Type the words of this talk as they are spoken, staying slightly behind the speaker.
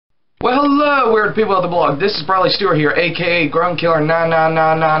Well, hello, weird people of the blog. This is Bradley Stewart here, aka Grown Killer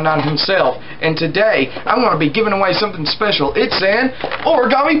 99999 himself. And today, I'm going to be giving away something special. It's an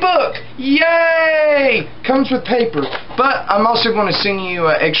origami book! Yay! Comes with paper. But I'm also going to send you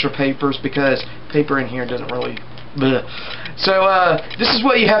extra papers because paper in here doesn't really... Bleh. So, this is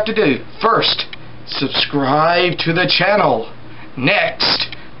what you have to do. First, subscribe to the channel.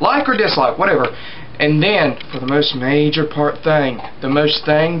 Next, like or dislike, whatever. And then, for the most major the most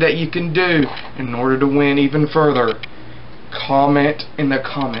thing that you can do in order to win even further, comment in the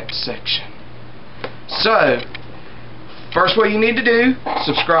comment section. So, first what you need to do,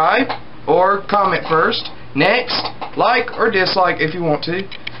 subscribe or comment first. Next, like or dislike if you want to.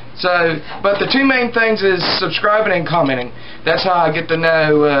 So, but the two main things is subscribing and commenting. That's how I get to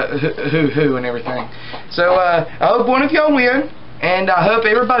know who and everything. So, I hope one of y'all win. And I hope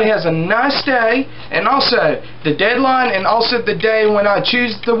everybody has a nice day. And also, the deadline and also the day when I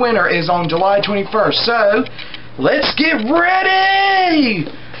choose the winner is on July 21st. So, let's get ready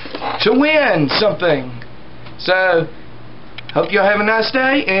to win something. So, hope y'all have a nice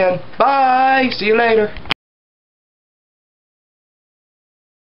day, and bye. See you later.